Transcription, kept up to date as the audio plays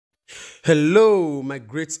Hello, my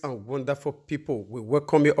great and wonderful people. We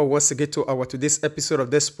welcome you all once again to our today's episode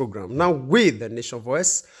of this program. Now, with the Nation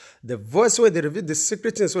Voice, the voice where they reveal the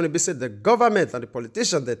secret things when it be said the government and the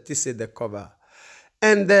politicians that they say they cover.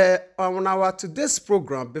 And on our today's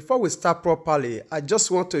program, before we start properly, I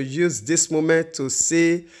just want to use this moment to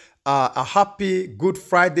say a happy Good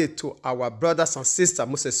Friday to our brothers and sisters,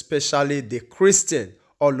 most especially the Christian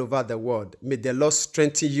all over the world. May the Lord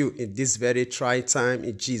strengthen you in this very trying time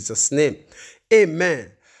in Jesus' name.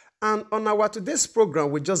 Amen. And on our today's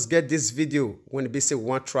program, we just get this video when we say we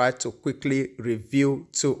want to try to quickly review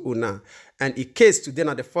to Una. And in case today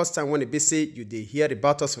not the first time when we say you did hear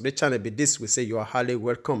about us on the channel, be this, we say you are highly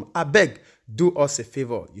welcome. I beg, do us a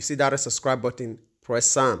favor. You see that subscribe button, press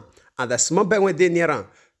some. And the small bell when they near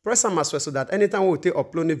press them as well so that anytime we take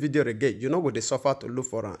upload a video again, you know what they suffer to look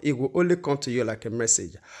for them. It will only come to you like a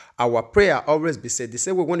message. Our prayer always be said. They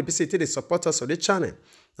say we want to be said they support us on the channel.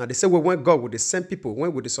 Now they say we want God with the same people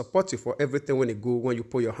when we support you for everything when it go when you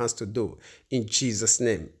put your hands to do. In Jesus'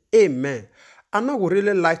 name. Amen. I know would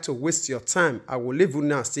really like to waste your time. I will leave you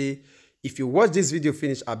now. Say if you watch this video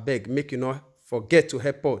finish, I beg make you not forget to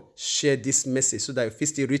help us share this message so that if we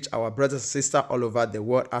still reach our brothers and sisters all over the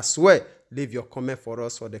world as well. Leave your comment for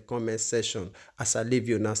us for the comment section. As I leave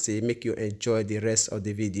you now, say make you enjoy the rest of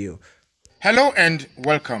the video. Hello and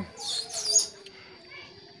welcome.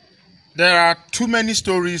 There are too many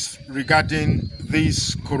stories regarding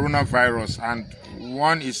this coronavirus, and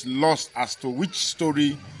one is lost as to which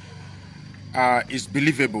story is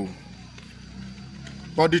believable.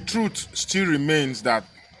 But the truth still remains that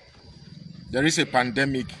there is a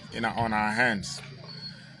pandemic on our hands.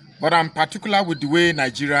 But I'm particular with the way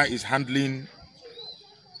Nigeria is handling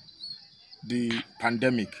the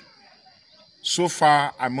pandemic. So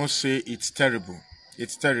far, I must say it's terrible.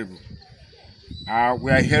 It's terrible.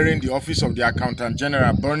 We are hearing the office of the Accountant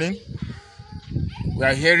General burning. We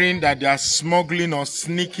are hearing that they are smuggling or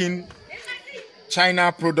sneaking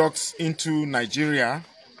China products into Nigeria.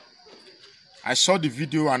 I saw the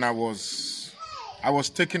video and I was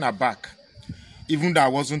taken aback, even though I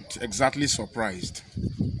wasn't exactly surprised.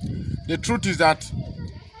 The truth is that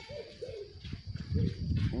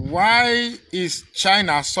why is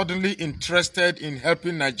China suddenly interested in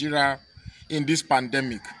helping Nigeria in this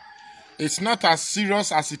pandemic? It's not as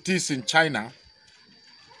serious as it is in China.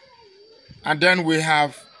 And then we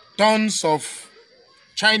have tons of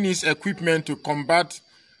Chinese equipment to combat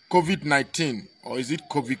COVID-19, or is it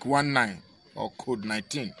COVID-19 or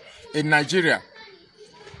COVID-19 in Nigeria.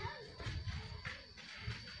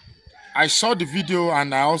 I saw the video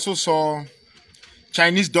and I also saw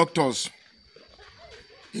Chinese doctors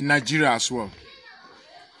in Nigeria as well.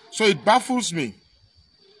 So it baffles me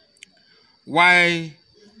why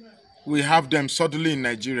we have them suddenly in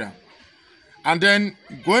Nigeria. And then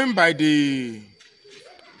going by the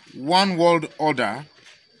one world order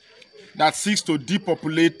that seeks to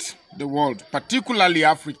depopulate the world, particularly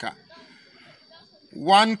Africa,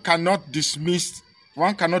 one cannot dismiss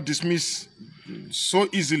so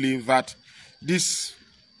easily that this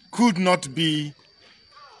could not be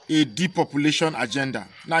a depopulation agenda.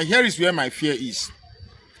 Now here is where my fear is.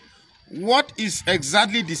 What is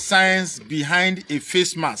exactly the science behind a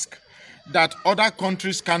face mask that other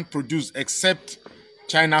countries can't produce except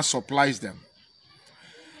China supplies them?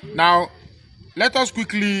 Now let us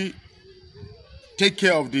quickly take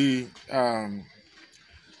care of the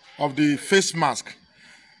face mask.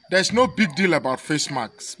 There's no big deal about face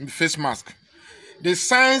mask. The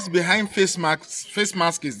science behind face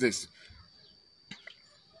mask is this.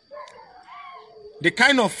 The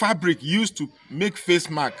kind of fabric used to make face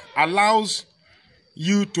mask allows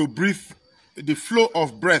you to breathe, the flow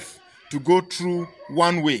of breath to go through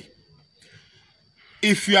one way.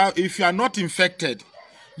 If you are not infected,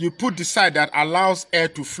 you put the side that allows air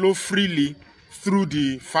to flow freely through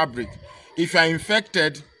the fabric. If you are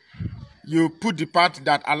infected, you put the part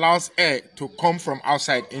that allows air to come from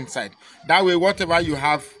outside inside. That way, whatever you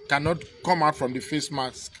have cannot come out from the face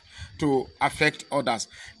mask to affect others.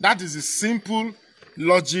 That is the simple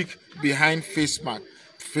logic behind face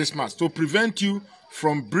mask to prevent you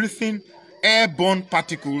from breathing airborne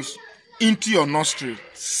particles into your nostril.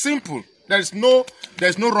 Simple. There's no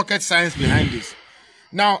rocket science behind this.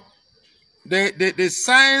 Now, the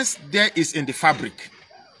science there is in the fabric.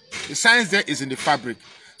 The science there is in the fabric.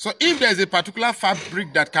 So if there's a particular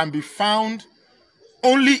fabric that can be found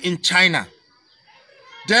only in China,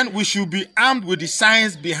 then we should be armed with the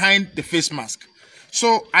science behind the face mask.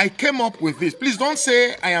 So I came up with this. Please don't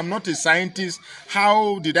say I am not a scientist.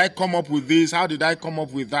 How did I come up with this? How did I come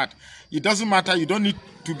up with that? It doesn't matter. You don't need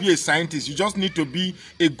to be a scientist. You just need to be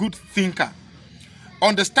a good thinker.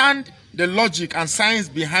 Understand the logic and science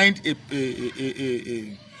behind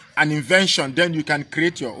an invention, then you can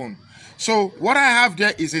create your own. So what I have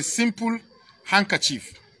there is a simple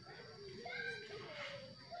handkerchief.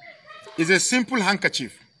 It's a simple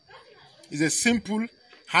handkerchief. It's a simple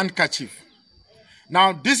handkerchief.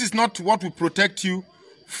 Now, this is not what will protect you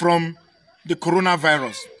from the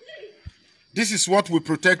coronavirus. This is what will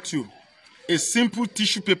protect you. A simple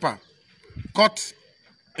tissue paper cut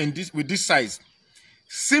in this, with this size.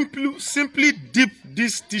 Simply dip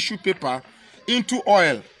this tissue paper into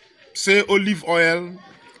oil. Say olive oil,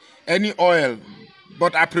 any oil.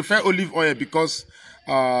 But I prefer olive oil because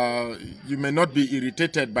you may not be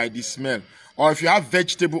irritated by the smell. Or if you have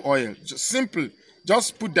vegetable oil,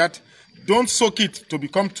 just put that. Don't soak it to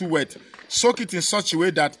become too wet. Soak it in such a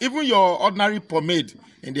way that even your ordinary pomade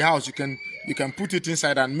in the house, you can put it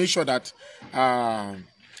inside and make sure that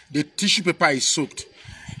the tissue paper is soaked.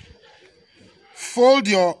 Fold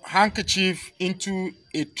your handkerchief into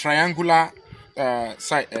a triangular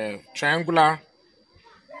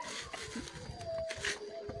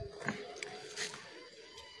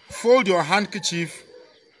Fold your handkerchief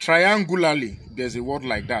triangularly. There's a word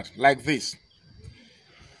like that, like this.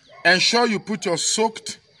 Ensure you put your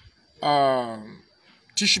soaked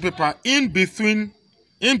tissue paper in between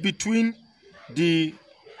the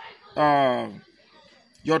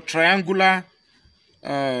your triangular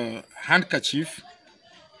handkerchief.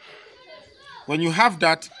 When you have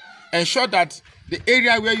that, ensure that the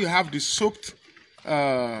area where you have the soaked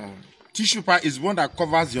tissue paper is one that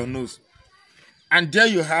covers your nose, and there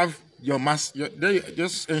you have your mask.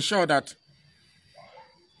 Just ensure that.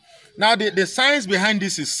 Now the science behind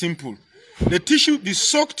this is simple. The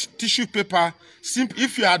soaked tissue paper,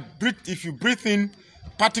 if you breathe in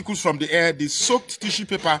particles from the air, the soaked tissue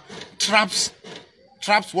paper traps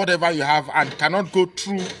whatever you have and cannot go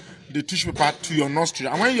through the tissue paper to your nostril.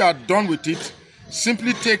 And when you are done with it,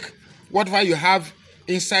 simply take whatever you have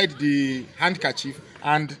inside the handkerchief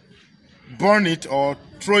and burn it or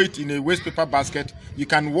throw it in a waste paper basket. You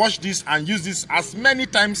can wash this and use this as many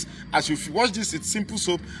times as you wash this. It's simple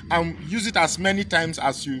soap, and use it as many times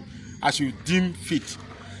as you deem fit.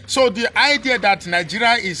 So the idea that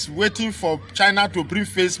Nigeria is waiting for China to bring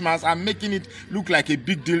face masks and making it look like a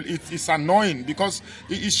big deal, it's annoying, because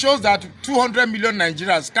it shows that 200 million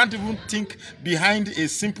Nigerians can't even think behind a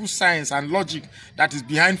simple science and logic that is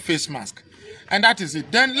behind face mask. And that is it.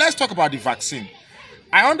 Then let's talk about the vaccine.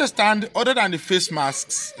 I understand, other than the face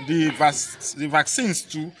masks, the vaccines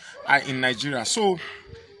too are in Nigeria. So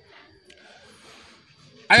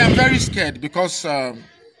I am very scared because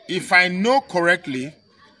if I know correctly,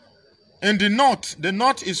 in the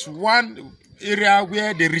north is one area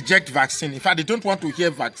where they reject vaccine. In fact, they don't want to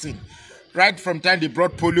hear vaccine. Right from time they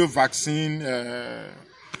brought polio vaccine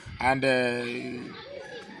and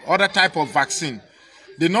other type of vaccine.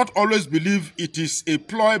 They not always believe it is a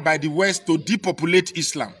ploy by the West to depopulate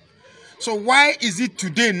Islam. So why is it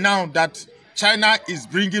today now that China is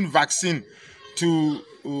bringing vaccine to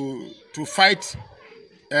fight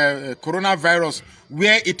coronavirus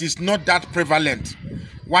where it is not that prevalent?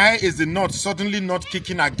 Why is the North suddenly not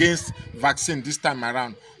kicking against vaccine this time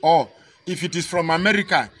around? Or if it is from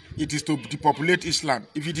America, it is to depopulate Islam.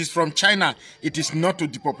 If it is from China, it is not to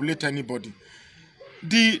depopulate anybody.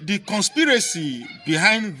 The conspiracy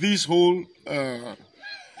behind this whole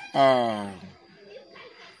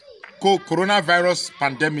coronavirus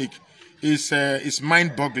pandemic is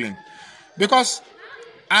mind-boggling, because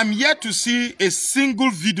I'm yet to see a single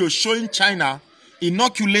video showing China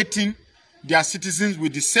inoculating their citizens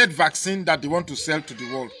with the said vaccine that they want to sell to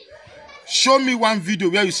the world. Show me one video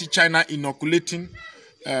where you see China inoculating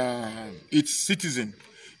its citizens.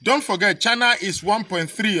 Don't forget, China is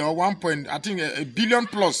 1.3 or I think a billion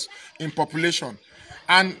plus in population.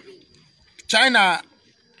 And China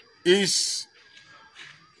is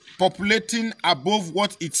populating above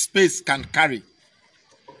what its space can carry.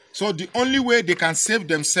 So the only way they can save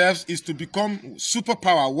themselves is to become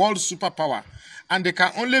superpower, world superpower. And they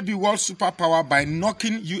can only be world superpower by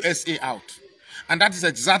knocking USA out. And that is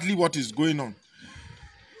exactly what is going on.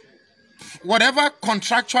 Whatever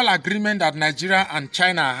contractual agreement that Nigeria and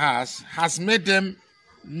China has made them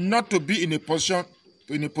not to be in a position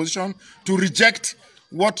to reject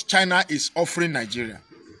what China is offering Nigeria.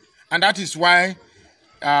 And that is why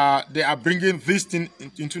they are bringing this thing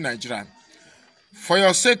into Nigeria. For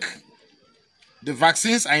your sake, the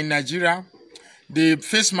vaccines are in Nigeria, the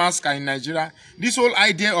face masks are in Nigeria. This whole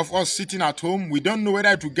idea of us sitting at home, we don't know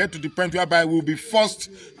whether to get to the point whereby we'll be forced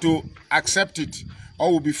to accept it,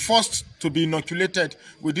 or will be forced to be inoculated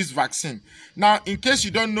with this vaccine. Now, in case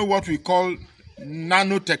you don't know what we call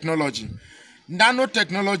nanotechnology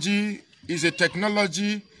Nanotechnology is a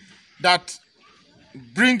technology that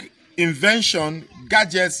bring invention,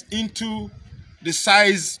 gadgets into the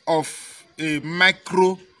size of a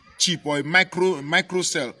microchip or a micro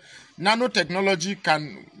cell. Nanotechnology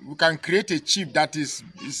can create a chip that is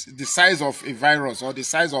the size of a virus or the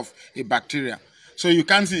size of a bacteria. So you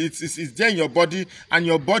can see it's there in your body, and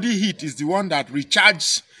your body heat is the one that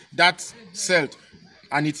recharges that cell,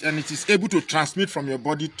 and it is able to transmit from your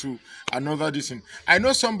body to another thing. I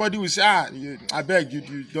know somebody will say, I beg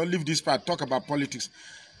you don't leave this part, talk about politics.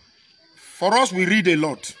 For us, we read a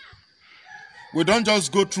lot. We don't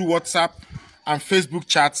just go through WhatsApp and Facebook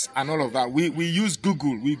chats and all of that. We use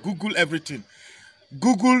Google. We Google everything.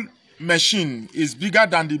 Google machine is bigger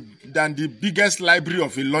than the biggest library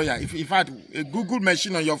of a lawyer. In fact, a Google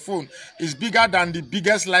machine on your phone is bigger than the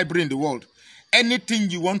biggest library in the world. Anything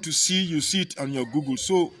you want to see, you see it on your Google.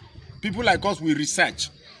 So people like us, we research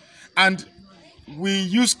and we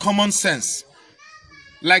use common sense.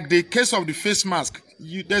 Like the case of the face mask,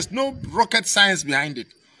 there's no rocket science behind it.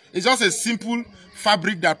 It's just a simple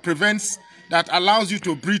fabric that allows you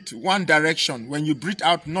to breathe one direction. When you breathe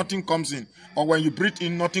out, nothing comes in. Or when you breathe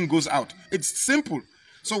in, nothing goes out. It's simple.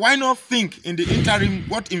 So why not think in the interim,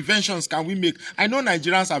 what inventions can we make? I know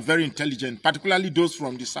Nigerians are very intelligent, particularly those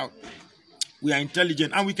from the south. We are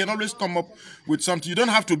intelligent and we can always come up with something. You don't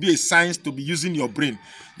have to be a science to be using your brain.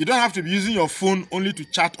 You don't have to be using your phone only to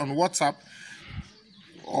chat on WhatsApp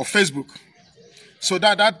or Facebook. So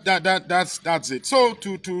that's it. So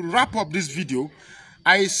to wrap up this video,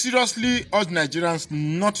 I seriously urge Nigerians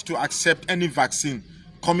not to accept any vaccine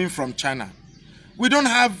coming from China. We don't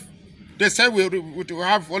have, they said we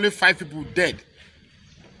have only 5 people dead.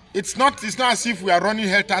 It's not as if we are running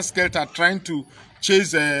helter-skelter trying to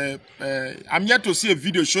chase. I'm yet to see a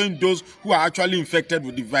video showing those who are actually infected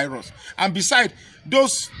with the virus. And besides,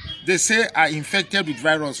 those they say are infected with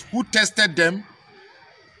virus, who tested them?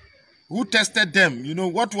 Who tested them? You know,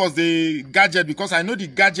 what was the gadget? Because I know the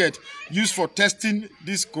gadget used for testing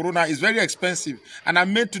this corona is very expensive. And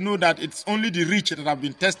I'm made to know that it's only the rich that have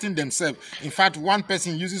been testing themselves. In fact, one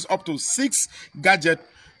person uses up to 6 gadgets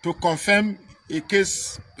to confirm a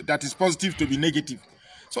case that is positive to be negative.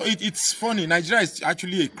 So it's funny. Nigeria is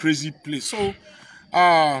actually a crazy place. So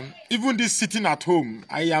even this sitting at home,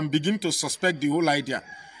 I am beginning to suspect the whole idea.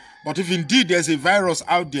 But if indeed there's a virus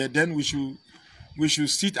out there, then we should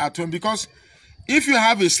sit at home, because if you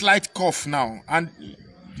have a slight cough now and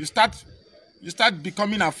you start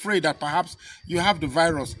becoming afraid that perhaps you have the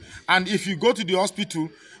virus, and if you go to the hospital,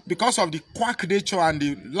 because of the quack nature and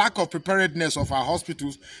the lack of preparedness of our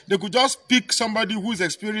hospitals, they could just pick somebody who's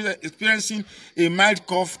experiencing a mild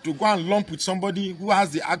cough to go and lump with somebody who has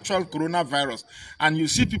the actual coronavirus. And you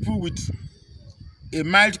see people with a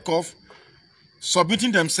mild cough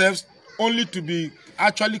submitting themselves only to be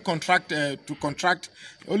actually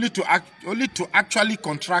only to actually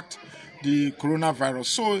contract the coronavirus.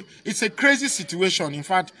 So it's a crazy situation. In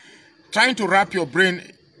fact, trying to wrap your brain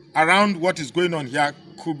around what is going on here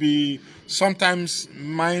could be sometimes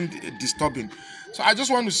mind disturbing. So I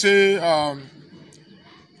just want to say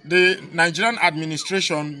the Nigerian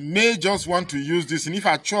administration may just want to use this, and if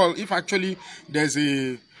actually there's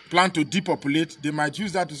a plan to depopulate, they might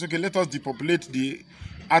use that to say, okay, let us depopulate the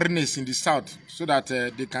areas in the south so that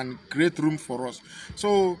they can create room for us.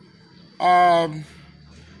 So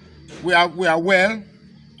we are well,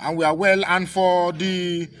 and for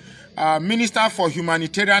the Minister for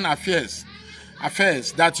Humanitarian Affairs,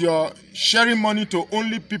 that you're sharing money to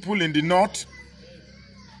only people in the north,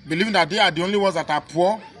 believing that they are the only ones that are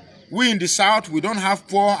poor. We in the south, we don't have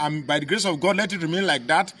poor, and by the grace of God, let it remain like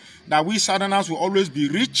that, that we southerners will always be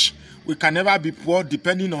rich. We can never be poor,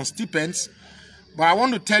 depending on stipends. But I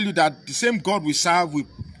want to tell you that the same God we serve will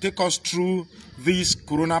take us through this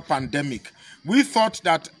corona pandemic. We thought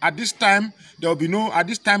that at this time of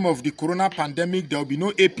the corona pandemic, there will be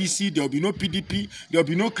no APC, there will be no PDP, there will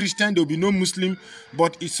be no Christian, there will be no Muslim.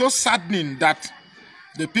 But it's so saddening that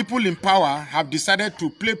the people in power have decided to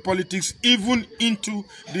play politics even into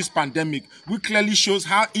this pandemic, which clearly shows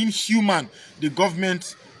how inhuman the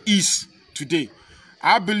government is today.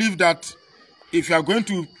 I believe that if you are going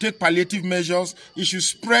to take palliative measures, it should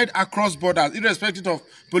spread across borders, irrespective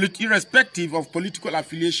of political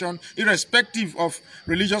affiliation, irrespective of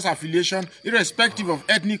religious affiliation, irrespective of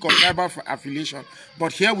ethnic or tribal affiliation.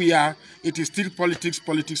 But here we are, it is still politics.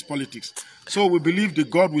 So we believe the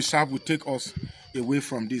God we serve will take us away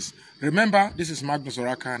from this. Remember, this is Magnus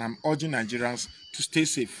Oraka, and I'm urging Nigerians to stay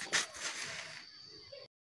safe.